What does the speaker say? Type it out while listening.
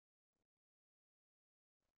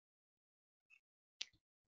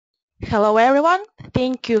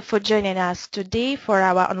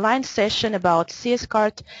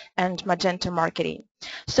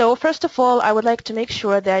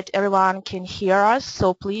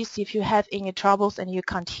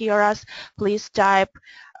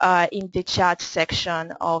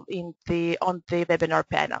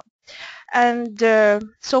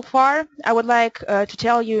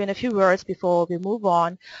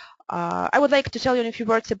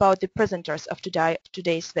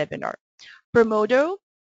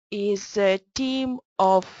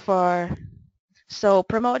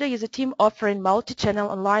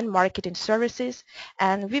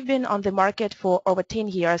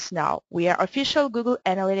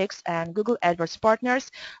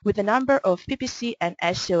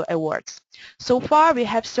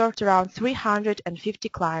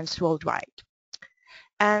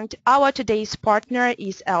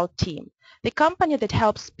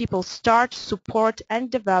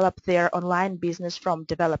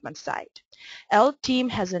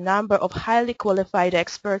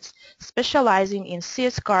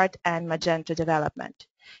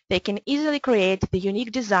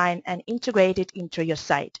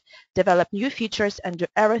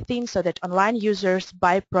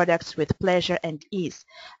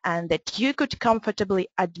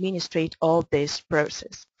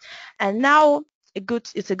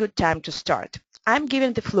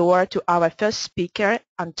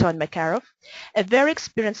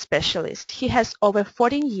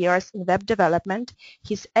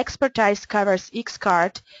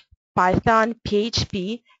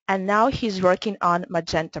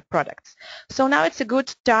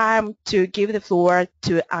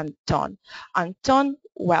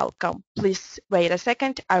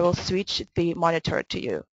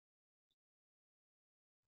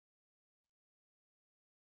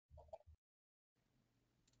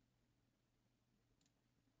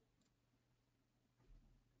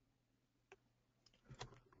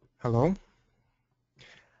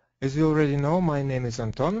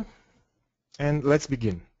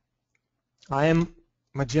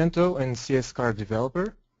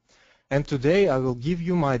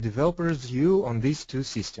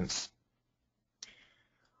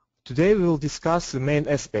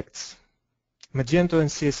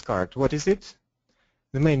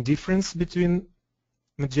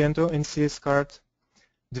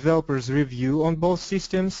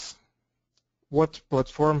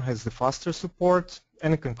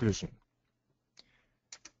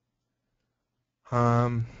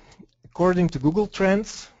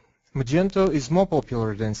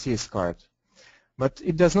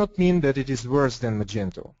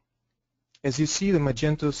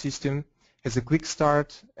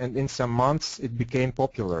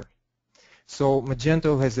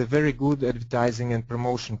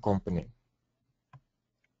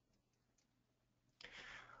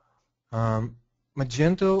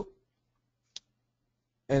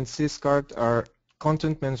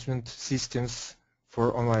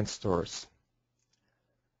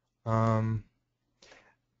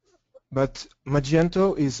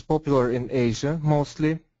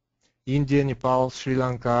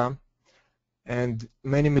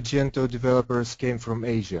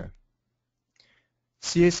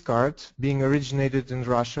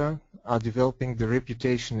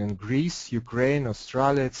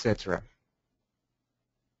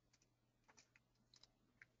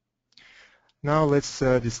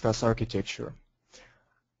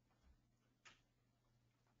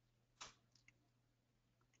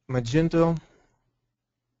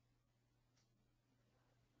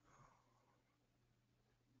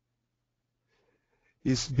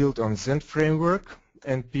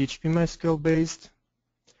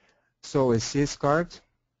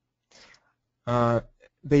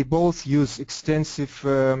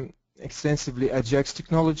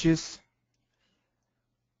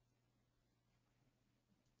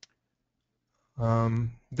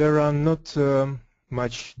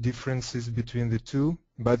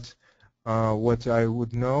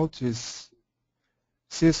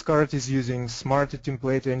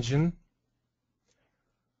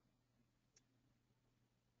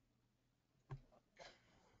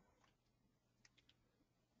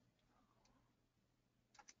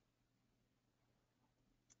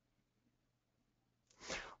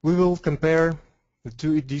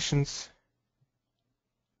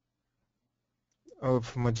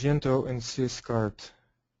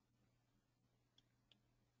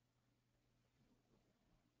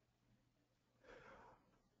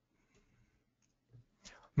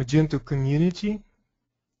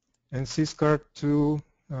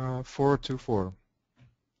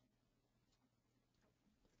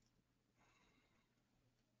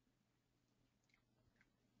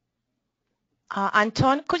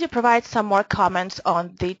Anton, could you provide some more comments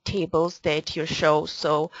on the tables that you show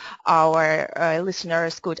so our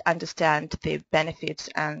listeners could understand the benefits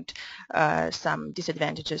and some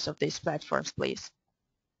disadvantages of these platforms, please?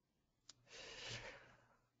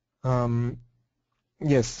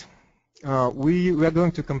 Yes. We are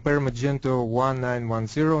going to compare Magento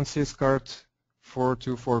 1910 and CS-cart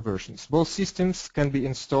 424 versions. Both systems can be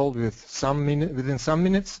installed within some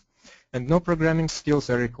minutes, and no programming skills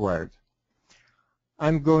are required.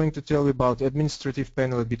 I'm going to tell you about administrative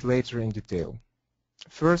panel a bit later in detail.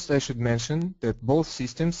 First, I should mention that both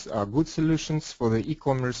systems are good solutions for the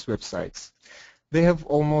e-commerce websites. They have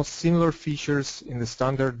almost similar features in the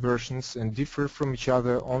standard versions and differ from each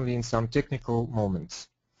other only in some technical moments.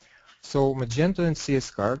 So Magento and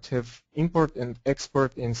CS-cart have import and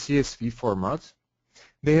export in CSV format.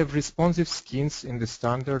 They have responsive skins in the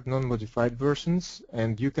standard non-modified versions,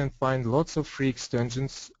 and you can find lots of free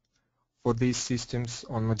extensions for these systems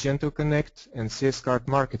on Magento Connect and CS-cart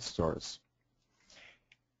market stores.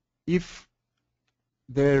 If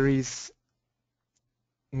there is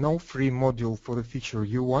no free module for the feature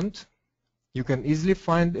you want, you can easily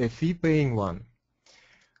find a fee-paying one.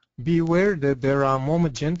 Be aware that there are more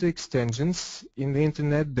Magento extensions in the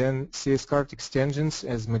internet than CS-cart extensions,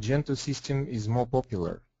 as Magento system is more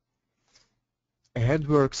popular. A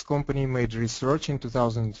HeadWorks company made research in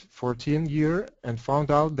 2014 year and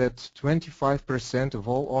found out that 25% of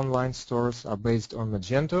all online stores are based on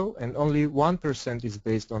Magento and only 1% is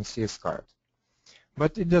based on CS-cart.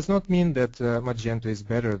 But it does not mean that Magento is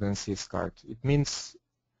better than CS-cart. It means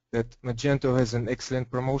that Magento has an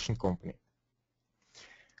excellent promotion company.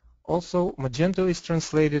 Also, Magento is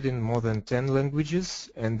translated in more than 10 languages,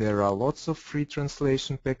 and there are lots of free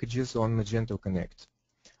translation packages on Magento Connect.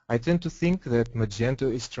 I tend to think that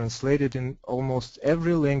Magento is translated in almost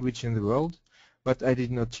every language in the world, but I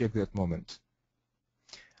did not check that moment.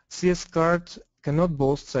 CS-cart cannot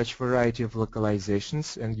boast such variety of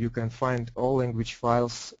localizations, and you can find all language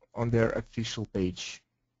files on their official page,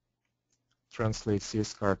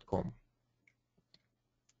 translatecscart.com.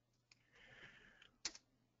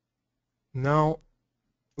 Now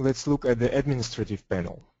let's look at the administrative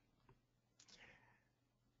panel.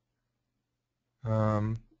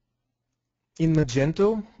 In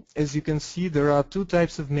Magento, as you can see, there are two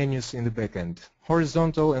types of menus in the backend,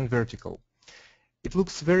 horizontal and vertical. It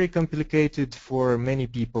looks very complicated for many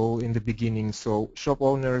people in the beginning, so shop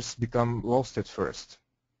owners become lost at first.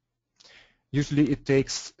 Usually it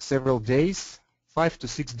takes several days, 5 to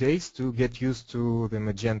 6 days, to get used to the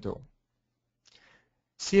Magento.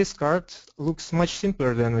 CS-cart looks much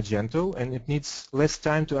simpler than Magento, and it needs less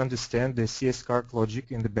time to understand the CS-cart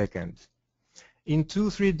logic in the backend. In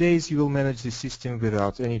 2-3 days you will manage the system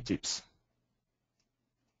without any tips.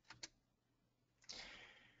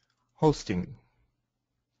 Hosting.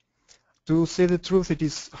 To say the truth, it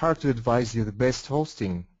is hard to advise you the best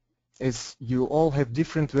hosting, as you all have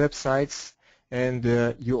different websites and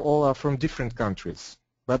you all are from different countries.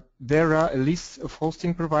 But there are a list of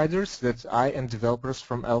hosting providers that I and developers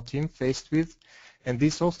from our team faced with, and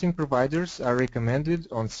these hosting providers are recommended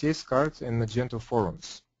on CS-cart and Magento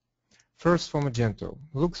forums. First, for Magento,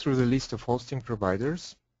 look through the list of hosting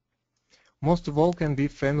providers. Most of all can be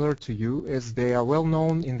familiar to you, as they are well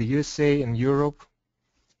known in the USA and Europe.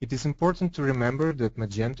 It is important to remember that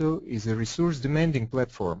Magento is a resource-demanding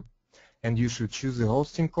platform, and you should choose a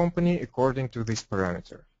hosting company according to this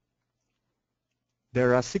parameter.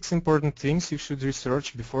 There are 6 important things you should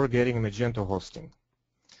research before getting Magento hosting.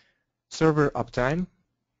 Server uptime.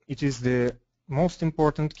 It is the most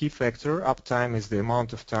important key factor. Uptime is the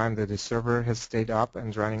amount of time that the server has stayed up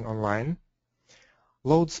and running online.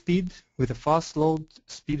 Load speed. With a fast load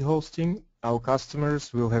speed hosting, our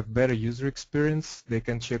customers will have better user experience. They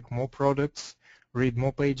can check more products, read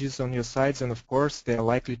more pages on your sites, and of course they are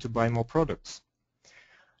likely to buy more products.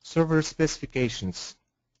 Server specifications.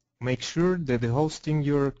 Make sure that the hosting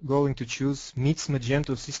you're going to choose meets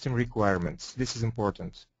Magento system requirements. This is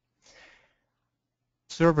important.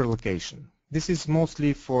 Server location. This is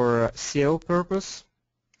mostly for SEO purpose.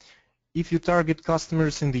 If you target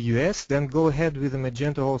customers in the US, then go ahead with the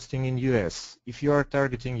Magento hosting in US. If you are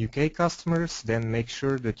targeting UK customers, then make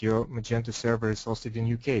sure that your Magento server is hosted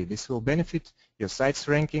in UK. This will benefit your site's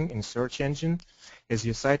ranking in search engine, as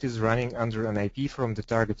your site is running under an IP from the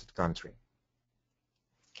targeted country.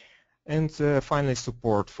 And finally,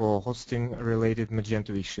 support for hosting-related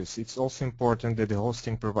Magento issues. It's also important that the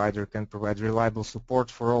hosting provider can provide reliable support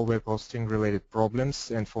for all web hosting-related problems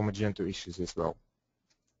and for Magento issues as well.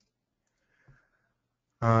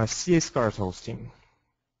 CS-cart hosting.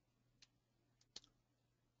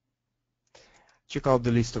 check out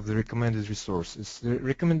the list of the recommended resources. The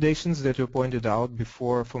recommendations that were pointed out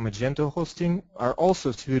before for Magento hosting are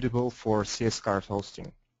also suitable for CS-cart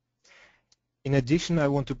hosting. In addition, I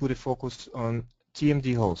want to put a focus on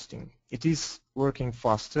TMD hosting. It is working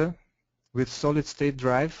faster with solid-state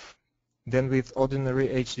drive than with ordinary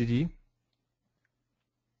HDD.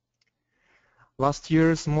 Last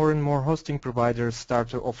year, more and more hosting providers start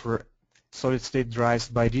to offer solid-state drives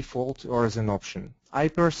by default or as an option. I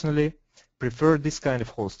personally prefer this kind of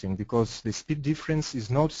hosting because the speed difference is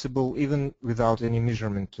noticeable even without any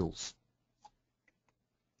measurement tools.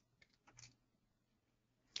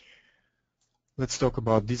 Let's talk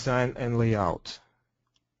about design and layout.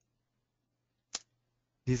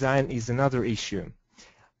 Design is another issue.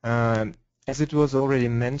 As it was already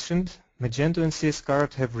mentioned, Magento and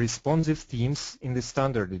CS-cart have responsive themes in the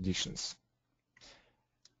standard editions.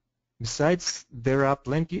 Besides, there are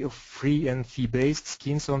plenty of free and fee-based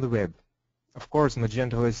skins on the web. Of course,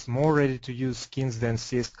 Magento has more ready-to-use skins than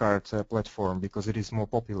CS-cart platform because it is more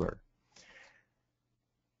popular.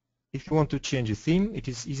 If you want to change a theme, it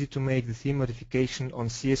is easy to make the theme modification on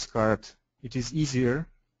CS-cart. It is easier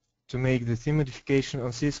to make the theme modification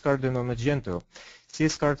on CS-cart than on Magento.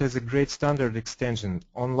 CS-cart has a great standard extension,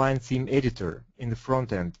 online theme editor, in the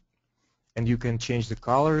front end, and you can change the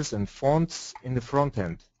colors and fonts in the front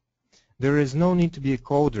end. There is no need to be a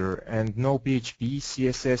coder and no PHP,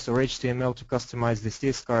 CSS or HTML to customize the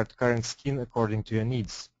CS-cart current skin according to your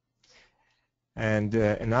needs. And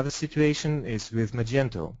another situation is with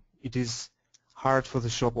Magento. It is hard for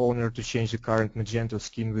the shop owner to change the current Magento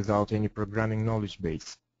skin without any programming knowledge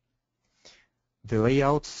base. The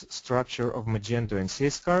layout structure of Magento and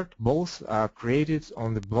CS-cart both are created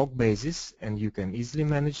on the block basis, and you can easily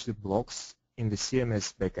manage the blocks in the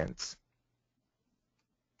CMS backends.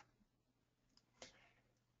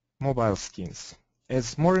 Mobile skins.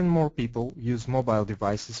 As more and more people use mobile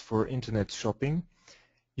devices for internet shopping,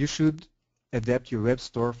 you should adapt your web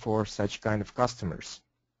store for such kind of customers.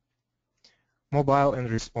 Mobile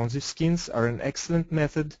and responsive skins are an excellent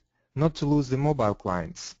method not to lose the mobile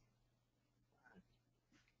clients.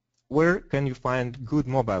 Where can you find good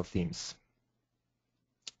mobile themes?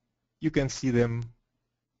 You can see them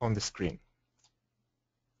on the screen.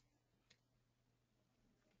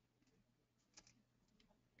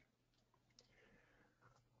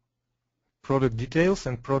 Product details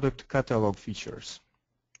and product catalog features.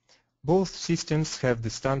 Both systems have the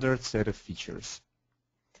standard set of features.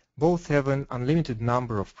 Both have an unlimited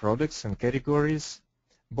number of products and categories.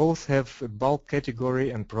 Both have a bulk category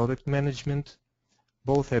and product management.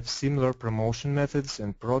 Both have similar promotion methods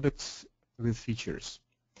and products with features.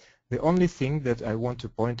 The only thing that I want to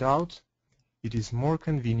point out, it is more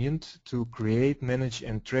convenient to create, manage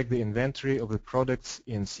and track the inventory of the products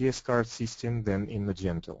in CS-cart system than in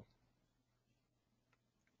Magento.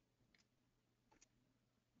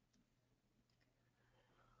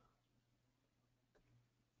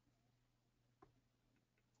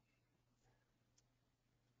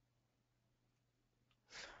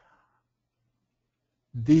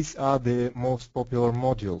 These are the most popular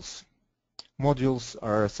modules. Modules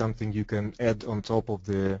are something you can add on top of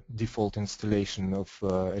the default installation of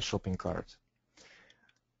a shopping cart.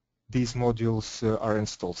 These modules are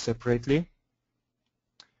installed separately.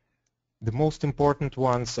 The most important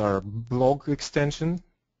ones are blog extension.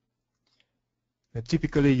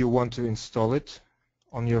 Typically you want to install it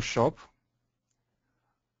on your shop.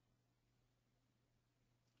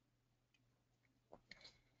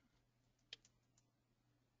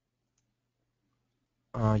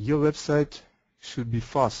 Your website should be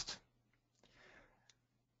fast.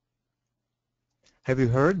 Have you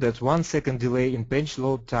heard that 1 second delay in page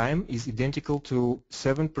load time is identical to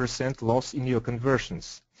 7% loss in your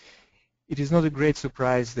conversions? It is not a great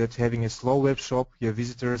surprise that having a slow web shop, your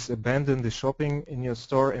visitors abandon the shopping in your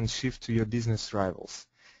store and shift to your business rivals.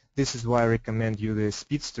 This is why I recommend you the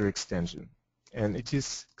Speedster extension, and it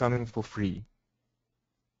is coming for free.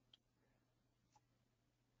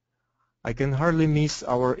 I can hardly miss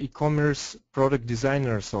our e-commerce product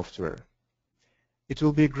designer software. It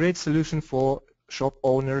will be a great solution for shop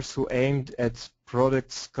owners who aimed at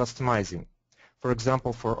products customizing. For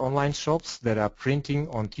example, for online shops that are printing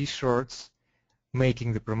on t-shirts,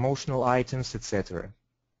 making the promotional items, etc.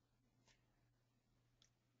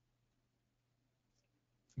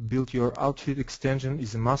 Build Your Outfit extension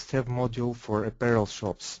is a must-have module for apparel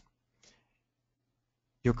shops.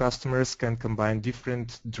 Your customers can combine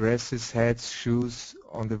different dresses, hats, shoes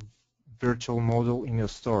on the virtual model in your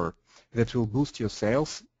store. That will boost your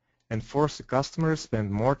sales and force the customer to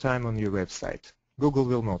spend more time on your website. Google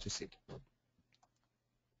will notice it.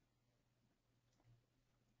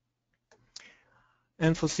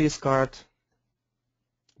 And for CS-cart,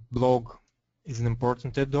 blog is an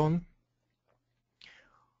important add-on.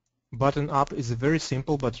 Button up is a very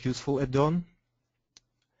simple but useful add-on.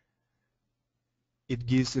 It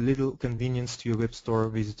gives a little convenience to your web store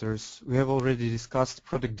visitors. We have already discussed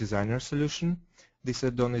Product Designer solution. This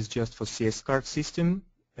add-on is just for CS-cart system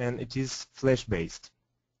and it is Flash-based.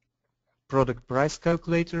 Product Price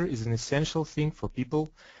Calculator is an essential thing for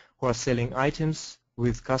people who are selling items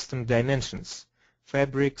with custom dimensions,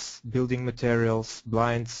 fabrics, building materials,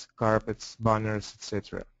 blinds, carpets, banners,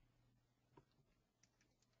 etc.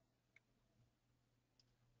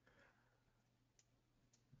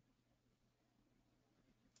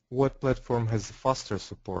 What platform has faster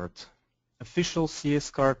support? Official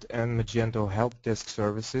CS-cart and Magento help desk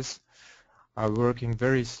services are working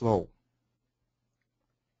very slow.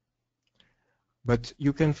 But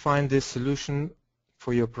you can find this solution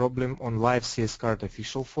for your problem on live CS-cart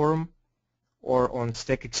official forum or on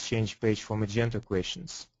Stack Exchange page for Magento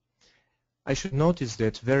questions. I should notice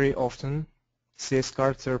that very often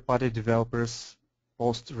CS-cart third-party developers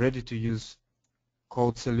post ready-to-use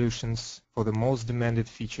code solutions for the most demanded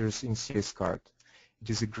features in CS-cart. It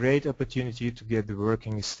is a great opportunity to get the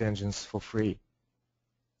working extensions for free.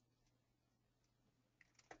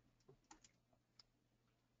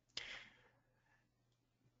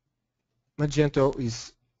 Magento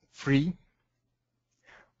is free,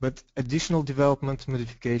 but additional development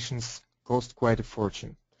modifications cost quite a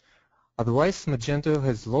fortune. Otherwise, Magento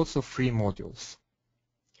has lots of free modules.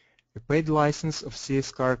 A paid license of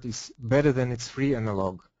CS-cart is better than its free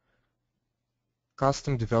analog.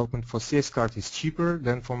 Custom development for CS-cart is cheaper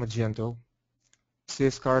than for Magento.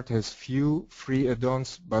 CS-cart has few free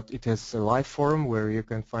add-ons, but it has a live forum where you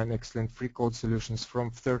can find excellent free code solutions from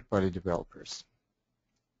third-party developers.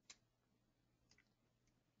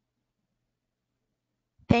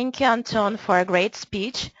 Thank you, Anton, for a great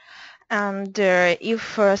speech. And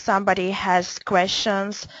if somebody has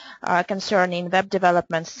questions concerning web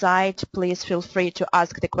development site, please feel free to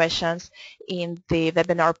ask the questions in the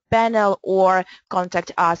webinar panel or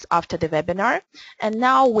contact us after the webinar. And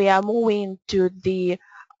now we are moving to the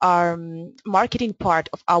marketing part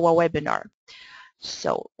of our webinar.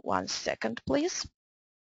 So 1 second, please.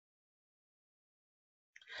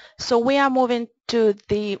 So we are moving to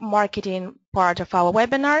the marketing part of our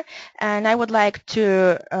webinar, and I would like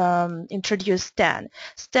to introduce Stan.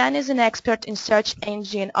 Stan is an expert in search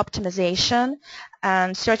engine optimization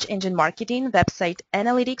and search engine marketing, website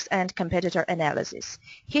analytics, and competitor analysis.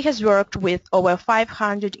 He has worked with over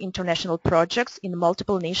 500 international projects in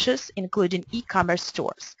multiple niches, including e-commerce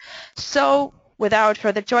stores. So without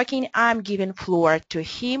further talking, I'm giving floor to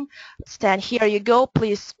him. Stan, here you go.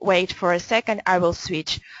 Please wait for a second. I will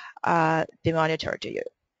switch the monitor to you.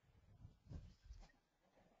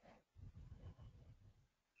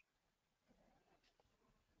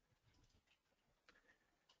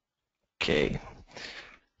 Okay,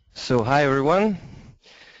 so hi everyone,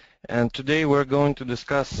 and today we're going to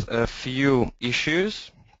discuss a few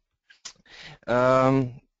issues.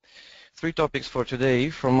 Three topics for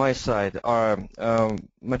today from my side are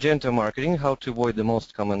Magento marketing, how to avoid the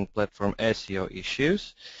most common platform SEO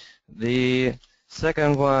issues. The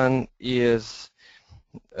second one is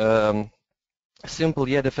simple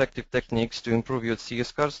yet effective techniques to improve your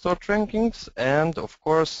CS-cart store rankings, and of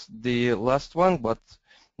course the last one, but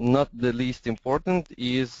not the least important,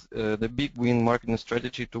 is the big win marketing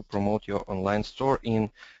strategy to promote your online store in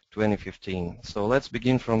 2015. So let's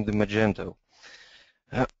begin from the Magento.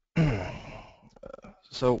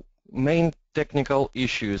 So main technical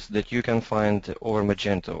issues that you can find over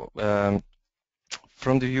Magento.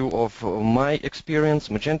 From the view of my experience,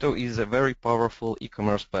 Magento is a very powerful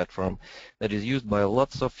e-commerce platform that is used by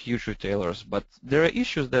lots of huge retailers, but there are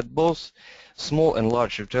issues that both small and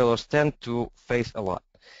large retailers tend to face a lot.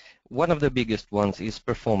 One of the biggest ones is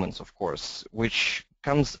performance, of course, which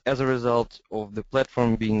comes as a result of the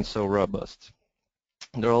platform being so robust.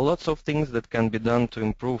 There are lots of things that can be done to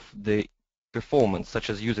improve the performance, such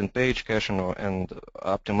as using page caching and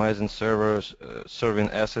optimizing servers, serving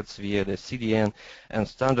assets via the CDN, and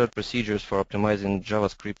standard procedures for optimizing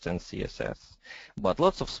JavaScript and CSS. But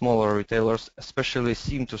lots of smaller retailers especially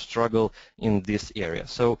seem to struggle in this area.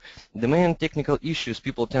 So the main technical issues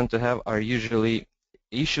people tend to have are usually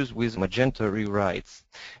issues with Magento rewrites.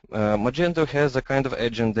 Magento has a kind of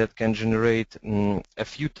engine that can generate a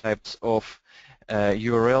few types of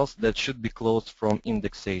URLs that should be closed from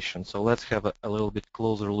indexation. So let's have a little bit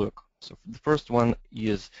closer look. So the first one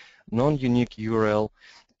is non-unique URL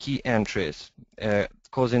key entries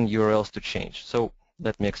causing URLs to change. So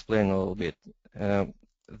let me explain a little bit.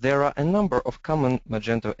 there are a number of common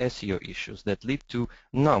Magento SEO issues that lead to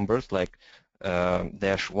numbers like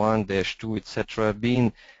 -1, -2, etc.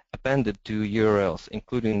 being appended to URLs,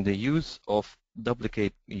 including the use of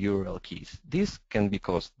duplicate URL keys. This can be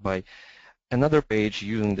caused by another page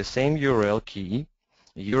using the same URL key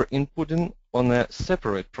you're inputting on a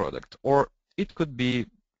separate product, or it could be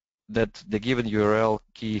that the given URL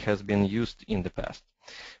key has been used in the past.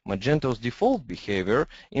 Magento's default behavior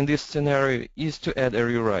in this scenario is to add a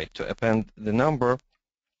rewrite to append the number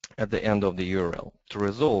at the end of the URL. To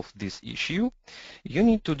resolve this issue, you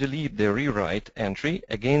need to delete the rewrite entry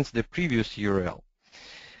against the previous URL.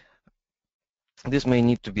 This may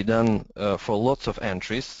need to be done for lots of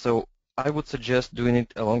entries, so I would suggest doing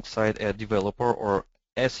it alongside a developer or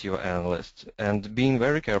SEO analyst, and being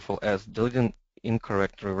very careful, as deleting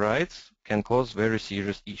incorrect rewrites can cause very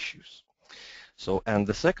serious issues. So, and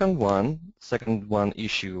the second one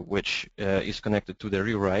issue which is connected to the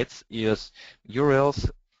rewrites is URLs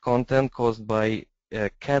content caused by a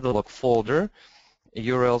catalog folder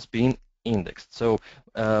URLs being indexed. So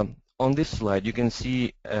on this slide you can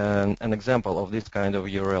see an example of this kind of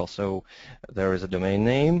URL. So there is a domain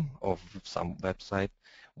name of some website,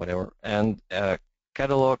 whatever, and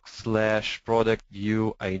catalog/product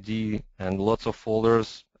view ID and lots of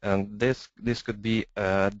folders, and this could be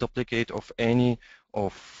a duplicate of any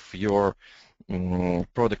of your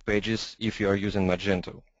product pages if you are using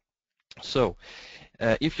Magento. So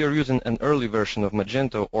if you're using an early version of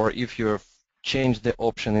Magento, or if you've changed the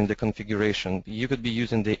option in the configuration, you could be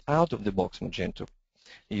using the out-of-the-box Magento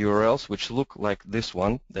URLs, which look like this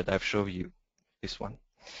one that I've shown you, this one.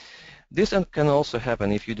 This can also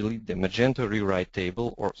happen if you delete the Magento rewrite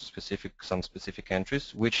table or some specific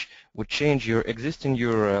entries, which would change your existing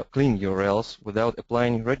clean URLs without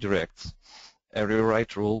applying redirects, a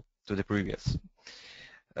rewrite rule, to the previous.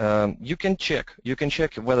 You can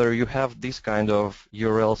check whether you have this kind of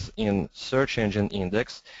URLs in search engine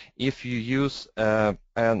index if you use a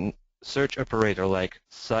search operator like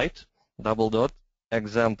site,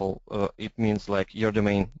 example, it means like your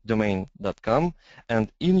domain.com, and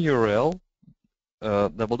in URL,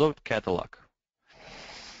 catalog.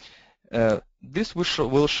 This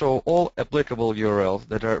will show all applicable URLs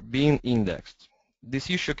that are being indexed. This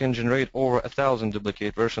issue can generate over 1,000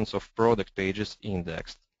 duplicate versions of product pages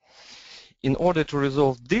indexed. In order to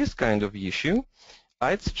resolve this kind of issue,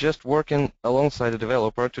 I'd suggest working alongside a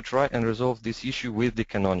developer to try and resolve this issue with the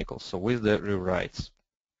canonical, so with the rewrites.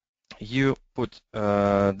 You put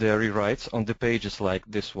the rewrites on the pages like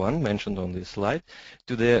this one mentioned on this slide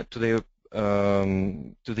to the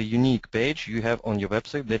unique page you have on your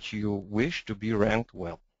website that you wish to be ranked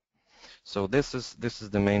well. So this is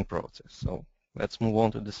the main process. So let's move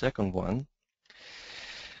on to the second one.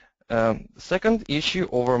 Second issue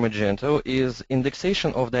over Magento is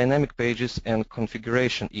indexation of dynamic pages and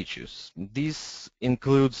configuration issues. This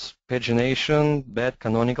includes pagination, bad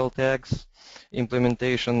canonical tags,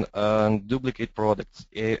 implementation, and duplicate products,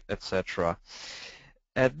 etc.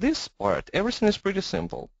 At this part, everything is pretty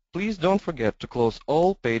simple. Please don't forget to close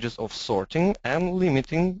all pages of sorting and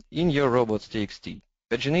limiting in your robots.txt.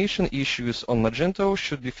 Pagination issues on Magento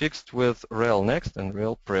should be fixed with rel next and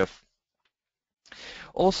rel pref.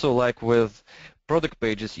 Also, like with product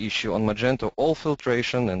pages issue on Magento, all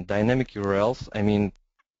filtration and dynamic URLs, I mean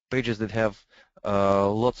pages that have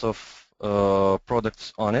lots of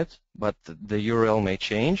products on it, but the URL may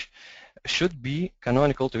change, should be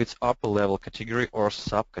canonical to its upper level category or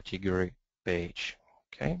subcategory page.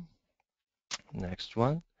 Okay. Next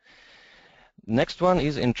one. Next one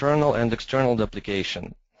is internal and external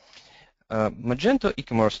duplication. Magento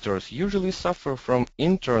e-commerce stores usually suffer from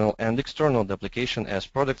internal and external duplication as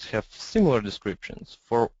products have similar descriptions.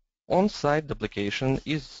 For on-site duplication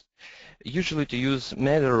is usually to use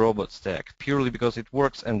Meta Robot Stack purely because it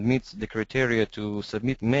works and meets the criteria to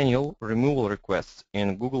submit manual removal requests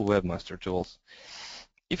in Google Webmaster Tools.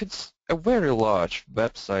 If it's a very large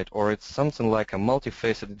website, or it's something like a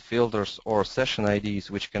multifaceted filters or session IDs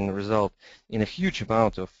which can result in a huge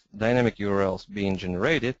amount of dynamic URLs being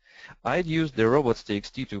generated, I'd use the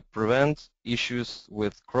robots.txt to prevent issues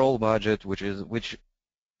with crawl budget,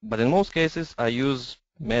 but in most cases I use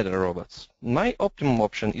Meta robots. My optimum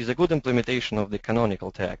option is a good implementation of the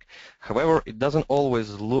canonical tag. However, it doesn't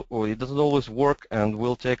always work and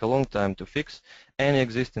will take a long time to fix any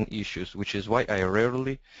existing issues, which is why I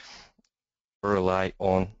rarely rely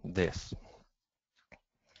on this.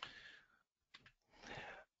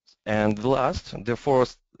 And the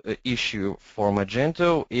fourth issue for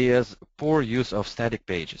Magento is poor use of static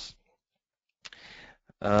pages.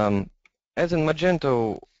 As in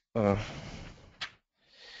Magento,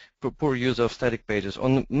 poor use of static pages.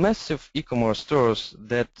 On massive e-commerce stores,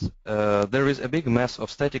 that there is a big mass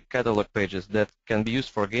of static catalog pages that can be used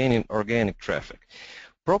for gaining organic traffic.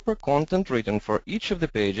 Proper content written for each of the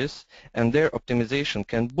pages and their optimization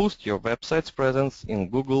can boost your website's presence in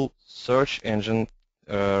Google search engine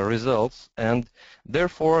results and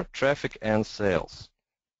therefore traffic and sales.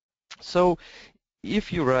 So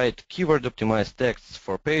if you write keyword optimized texts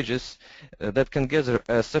for pages that can gather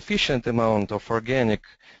a sufficient amount of organic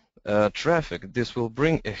traffic, this will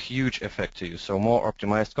bring a huge effect to you. So more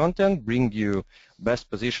optimized content bring you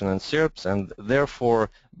best position in SERPs and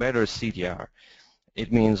therefore better CTR. It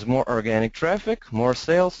means more organic traffic, more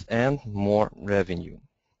sales, and more revenue.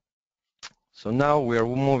 So now we are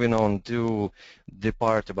moving on to the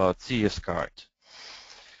part about CS-cart.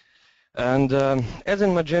 And as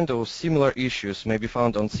in Magento, similar issues may be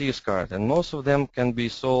found on CS-cart, and most of them can be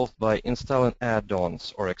solved by installing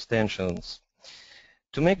add-ons or extensions.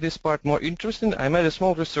 To make this part more interesting, I made a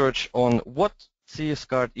small research on what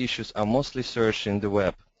CS-cart issues are mostly searched in the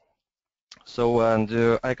web. So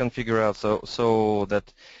I can figure out so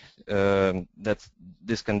that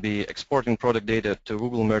this can be exporting product data to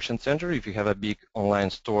Google Merchant Center if you have a big online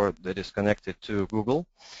store that is connected to Google,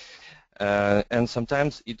 and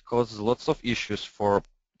sometimes it causes lots of issues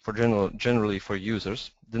generally for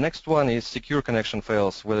users. The next one is secure connection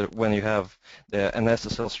fails, when you have an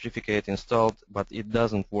SSL certificate installed but it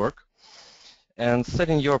doesn't work. And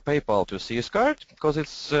setting your PayPal to CS-cart, because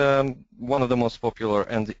it's one of the most popular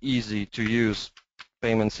and easy to use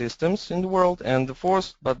payment systems in the world. And the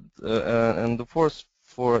fourth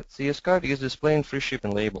for CS-cart is displaying free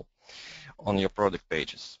shipping label on your product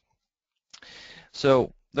pages.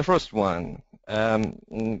 So the first one,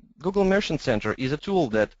 Google Merchant Center is a tool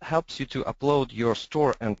that helps you to upload your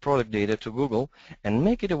store and product data to Google and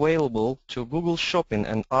make it available to Google Shopping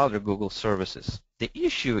and other Google services. The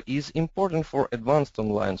issue is important for advanced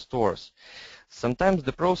online stores. Sometimes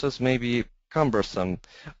the process may be cumbersome.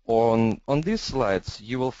 On these slides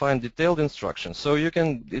you will find detailed instructions. So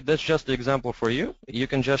that's just the example for you. You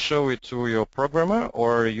can just show it to your programmer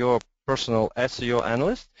or your personal SEO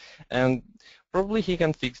analyst, and probably he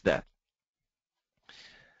can fix that.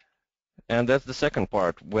 And that's the second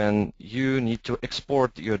part, when you need to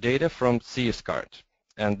export your data from CS-cart,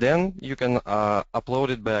 and then you can upload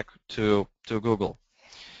it back to Google.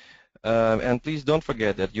 And please don't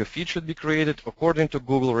forget that your feed should be created according to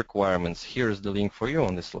Google requirements. Here is the link for you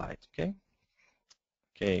on this slide.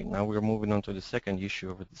 Okay, now we're moving on to the second issue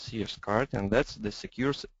of the CS-cart, and that's the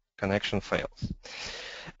secure connection fails.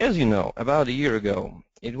 As you know, about a year ago,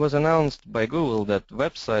 it was announced by Google that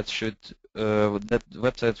websites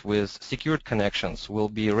with secured connections will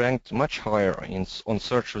be ranked much higher on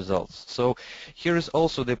search results. So here is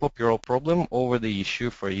also the popular problem over the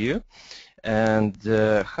issue for you, and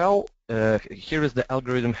here is the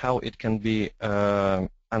algorithm, how it can be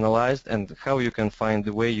analyzed and how you can find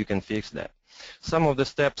the way you can fix that. Some of the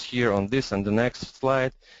steps here on this and the next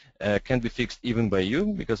slide can be fixed even by you,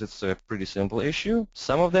 because it's a pretty simple issue.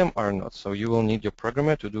 Some of them are not, so you will need your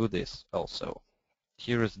programmer to do this also.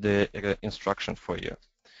 Here is the instruction for you,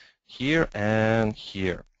 here and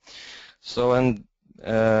here. So, and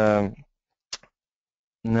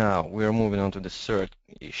now we are moving on to the third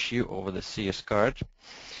issue over the CS-cart.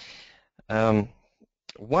 One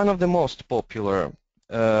of the most popular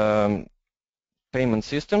payment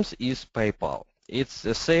systems is PayPal. It's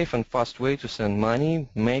a safe and fast way to send money,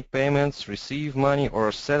 make payments, receive money,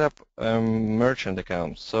 or set up merchant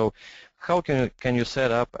accounts. So how can you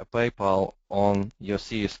set up a PayPal on your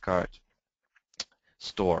CS-cart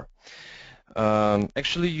store?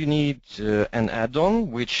 Actually, you need an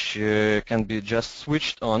add-on which can be just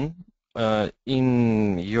switched on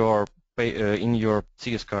in your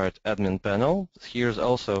CS-cart admin panel. Here's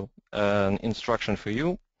also an instruction for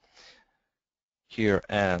you, here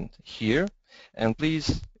and here. And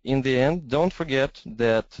please, in the end, don't forget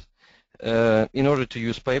that in order to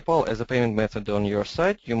use PayPal as a payment method on your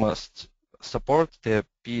site, you must support the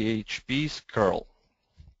PHP's curl.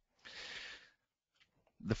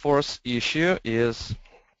 The fourth issue is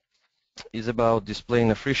about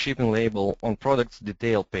displaying a free shipping label on products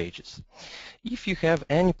detail pages. If you have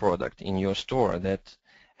any product in your store that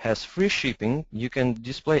has free shipping, you can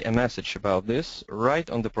display a message about this right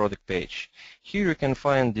on the product page. Here you can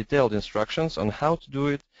find detailed instructions on how to do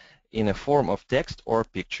it in a form of text or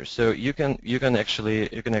picture. So you can actually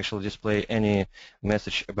display any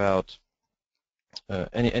message about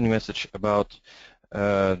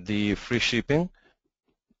the free shipping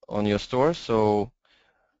on your store. So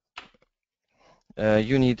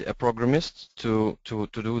you need a programmist to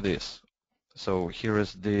do this. So here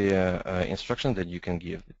is the instruction that you can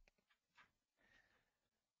give.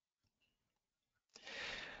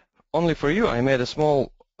 only for you, I made a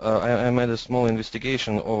small I made a small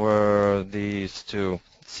investigation over these two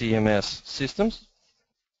CMS systems,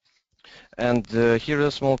 and here is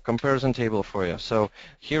a small comparison table for you. So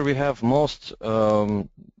here we have most common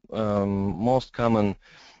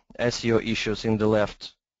SEO issues in the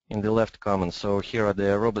left column. So here are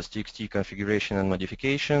the robots.txt configuration and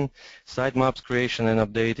modification, sitemaps creation and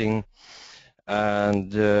updating,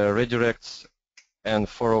 and redirects and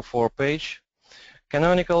 404 page,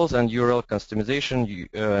 canonicals and URL customization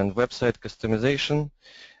and website customization,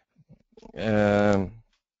 um,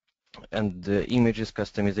 and the images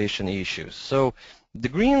customization issues. So the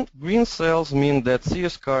green cells mean that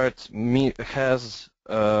CS-cart has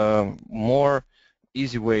more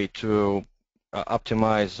easy way to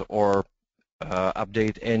optimize or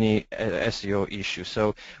update any SEO issue.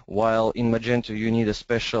 So while in Magento you need a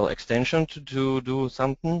special extension to do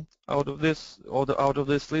something out of this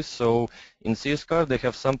list, so in CS-cart they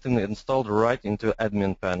have something installed right into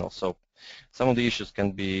admin panel. So some of the issues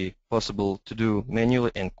can be possible to do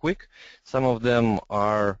manually and quick. Some of them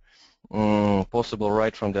are possible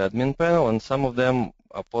right from the admin panel, and some of them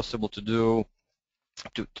are possible to do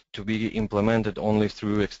to be implemented only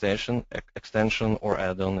through extension or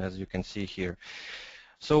add-on, as you can see here.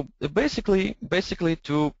 So basically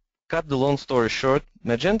to cut the long story short,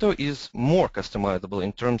 Magento is more customizable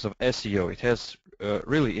in terms of SEO. It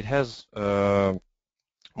has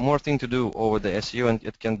more thing to do over the SEO, and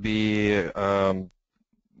it can be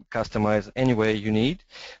customized any way you need,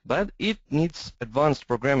 but it needs advanced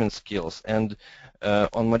programming skills, and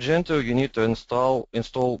on Magento you need to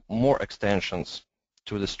install more extensions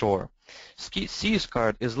to the store.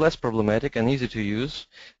 CS-cart is less problematic and easy to use,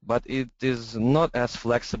 but it is not as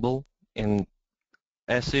flexible in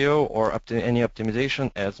SEO or any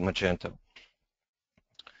optimization as Magento.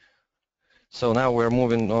 So now we're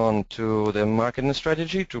moving on to the marketing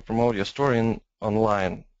strategy to promote your store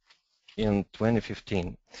online in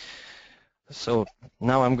 2015. So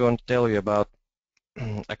now I'm going to tell you about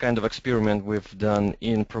a kind of experiment we've done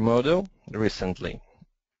in Promodo recently.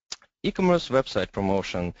 E-commerce website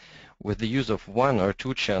promotion with the use of one or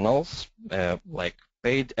two channels, like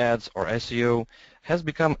paid ads or SEO, has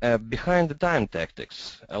become a behind-the-time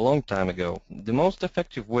tactics a long time ago. The most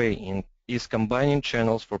effective way is combining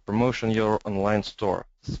channels for promotion your online store.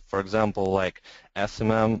 For example, like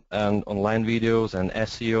SMM and online videos and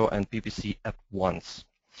SEO and PPC at once.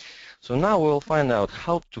 So now we'll find out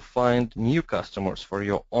how to find new customers for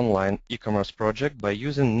your online e-commerce project by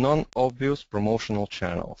using non-obvious promotional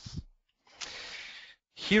channels.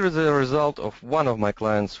 Here is the result of one of my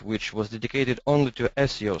clients, which was dedicated only to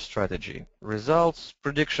SEO strategy. Results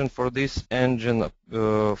prediction for this engine,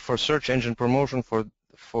 for search engine promotion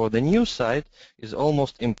for the new site is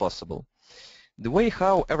almost impossible. The way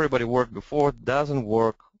how everybody worked before doesn't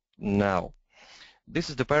work now.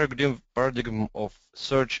 This is the paradigm of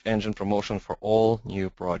search engine promotion for all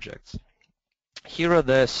new projects. Here are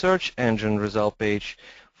the search engine result page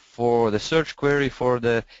for the search query for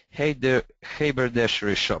the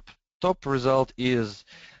haberdashery shop. Top result is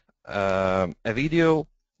a video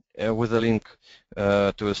with a link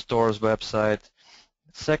to a store's website.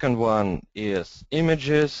 Second one is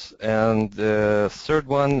images, and the third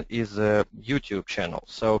one is a YouTube channel.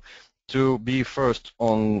 So to be first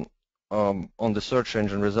on the search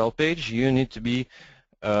engine result page, you need to be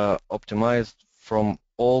optimized from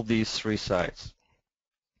all these three sites.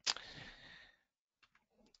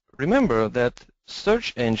 Remember that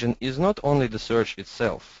search engine is not only the search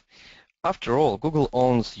itself. After all, Google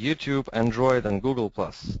owns YouTube, Android, and Google+.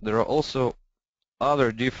 There are also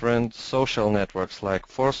other different social networks like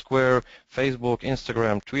Foursquare, Facebook,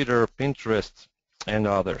 Instagram, Twitter, Pinterest, and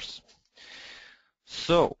others.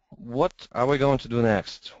 So, what are we going to do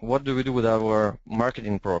next? What do we do with our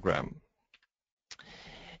marketing program?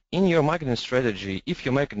 In your marketing strategy, if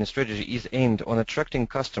your marketing strategy is aimed on attracting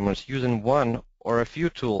customers using one or a few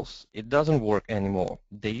tools, it doesn't work anymore.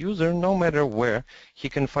 The user, no matter where, he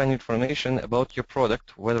can find information about your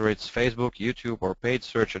product, whether it's Facebook, YouTube, or paid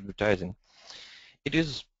search advertising. It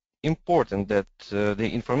is important that the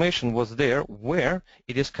information was there where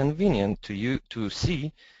it is convenient to you to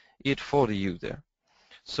see it for the user.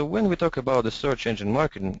 So when we talk about the search engine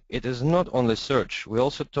marketing, it is not only search. We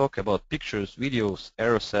also talk about pictures, videos,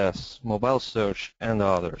 RSS, mobile search, and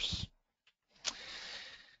others.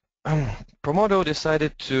 Promodo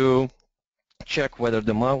decided to check whether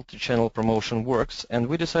the multi-channel promotion works, and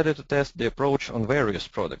we decided to test the approach on various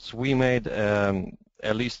products. We made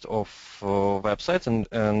a list of websites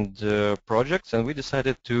and projects, and we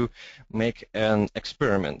decided to make an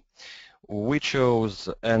experiment. we chose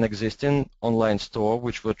an existing online store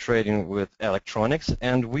which were trading with electronics,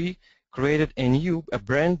 and we created a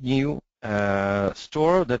brand new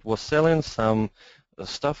store that was selling some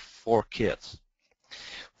stuff for kids.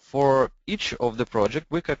 For each of the project,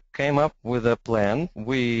 we came up with a plan.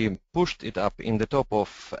 We pushed it up in the top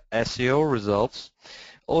of SEO results.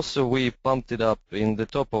 Also, we pumped it up in the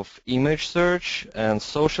top of image search and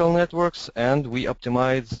social networks, and we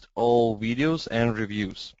optimized all videos and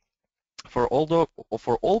reviews. For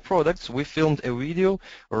all products, we filmed a video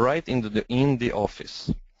right in the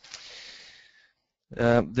office.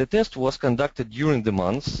 The test was conducted during the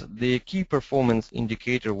months. The key performance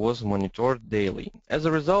indicator was monitored daily. As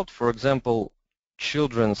a result, for example,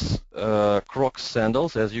 children's Crocs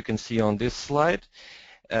sandals, as you can see on this slide,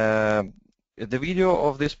 the video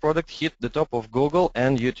of this product hit the top of Google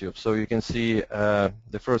and YouTube. So you can see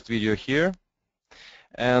the first video here,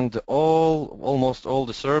 and almost all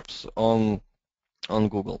the SERPs on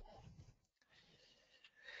Google.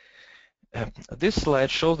 This slide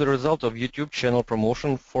shows the result of YouTube channel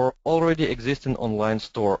promotion for already existing online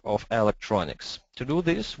store of electronics. To do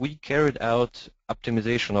this, we carried out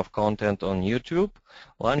optimization of content on YouTube,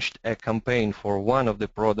 launched a campaign for one of the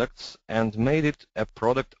products, and made it a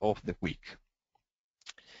product of the week.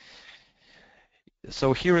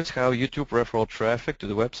 So here is how YouTube referral traffic to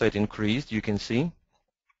the website increased. You can see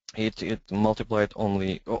it multiplied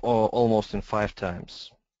almost in 5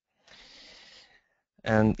 times.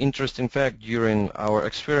 An interesting fact during our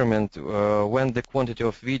experiment, when the quantity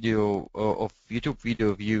of YouTube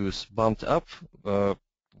video views bumped up,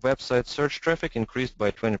 website search traffic increased by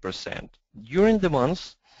 20%. During the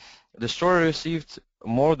months, the store received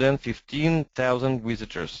more than 15,000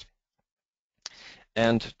 visitors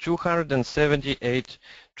and 278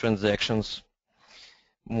 transactions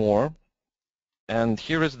more. And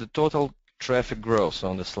here is the total traffic growth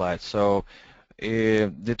on the slide. So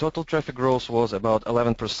the total traffic growth was about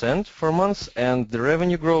 11% for months, and the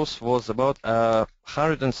revenue growth was about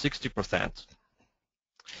 160%.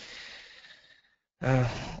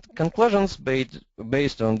 Conclusions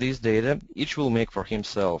based on this data, each will make for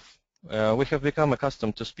himself. We have become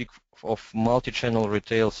accustomed to speak of multi-channel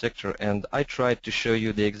retail sector, and I tried to show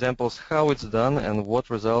you the examples how it's done and what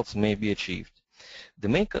results may be achieved. The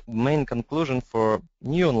main conclusion for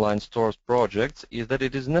new online stores projects is that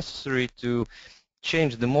it is necessary to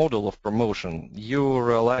change the model of promotion. You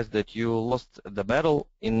realize that you lost the battle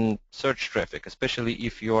in search traffic, especially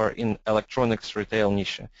if you are in electronics retail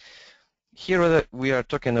niche. Here we are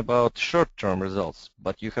talking about short-term results,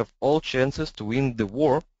 but you have all chances to win the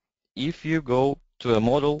war if you go to a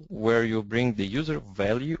model where you bring the user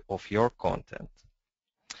value of your content.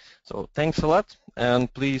 So thanks a lot,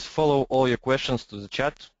 and please follow all your questions to the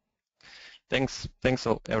chat. Thanks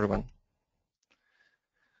everyone.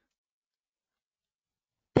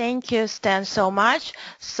 Thank you, Stan, so much.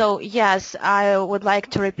 So yes, I would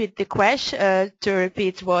like to repeat the question, to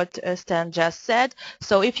repeat what Stan just said.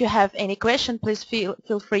 So if you have any question, please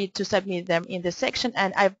feel free to submit them in the section.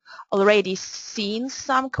 And I've already seen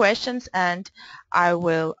some questions, and I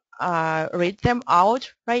will read them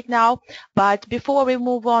out right now. But before we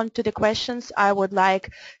move on to the questions, I would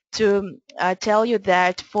like to tell you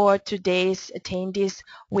that for today's attendees,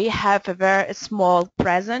 we have a very small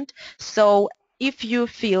present. So if you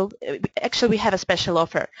feel, actually we have a special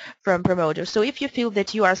offer from Promodo. So if you feel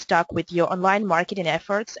that you are stuck with your online marketing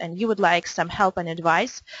efforts and you would like some help and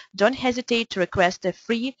advice, don't hesitate to request a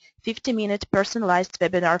free 50-minute personalized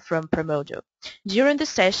webinar from Promodo. During the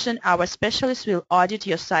session, our specialists will audit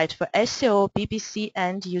your site for SEO, PPC,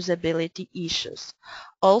 and usability issues.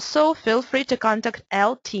 Also, feel free to contact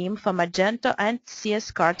our team for Magento and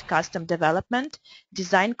CS-cart custom development,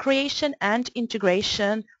 design creation, and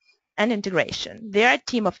integration. Their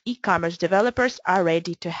team of e-commerce developers are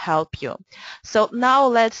ready to help you. So now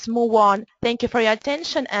let's move on. Thank you for your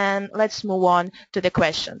attention, and let's move on to the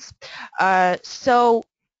questions.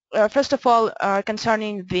 First of all,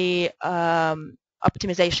 concerning the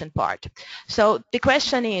optimization part. So the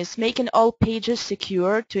question is, making all pages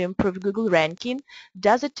secure to improve Google ranking,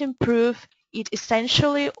 does it improve it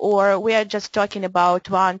essentially, or we are just talking about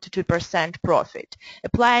 1 to 2% profit?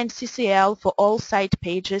 Applying CCL for all site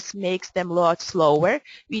pages makes them load slower,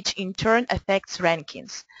 which in turn affects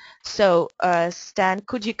rankings. So Stan,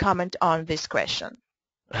 could you comment on this question?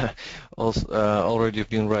 Also, already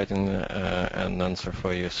been writing an answer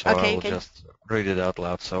for you, so okay, I will just read it out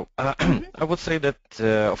loud. So I would say that,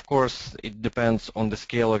 of course, it depends on the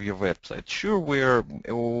scale of your website. Sure,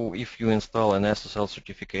 if you install an SSL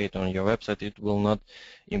certificate on your website, it will not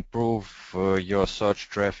improve your search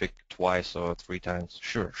traffic twice or three times.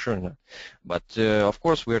 Sure not. But of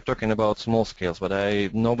course, we are talking about small scales. But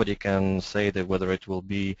nobody can say that whether it will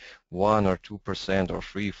be 1 or 2% or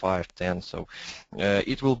 3, 5, 10. So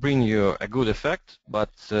it will bring you a good effect, but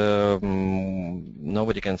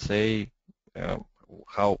nobody can say uh,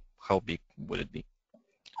 how big would it be.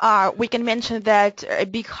 We can mention that a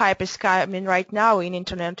big hype is coming right now in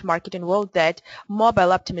internet marketing world that mobile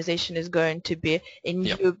optimization is going to be a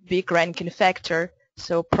Yep. new big ranking factor.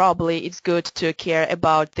 So probably it's good to care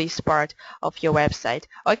about this part of your website.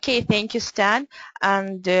 Okay, thank you, Stan.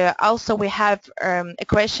 And also we have a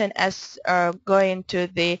question as going to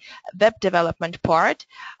the web development part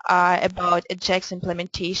about Ajax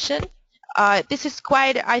implementation. This is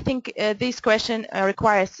quite, I think this question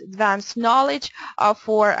requires advanced knowledge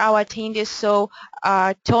for our attendees. So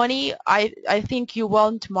Tony, I think you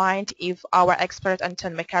won't mind if our expert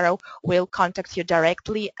Anton Makarov will contact you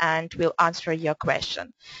directly and will answer your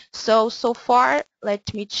question. So far,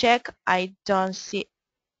 let me check. I don't see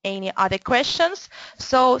any other questions.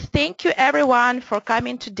 So thank you everyone for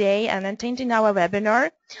coming today and attending our webinar.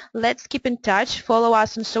 Let's keep in touch, follow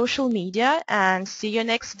us on social media, and see you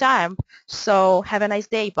next time. So have a nice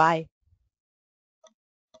day. Bye.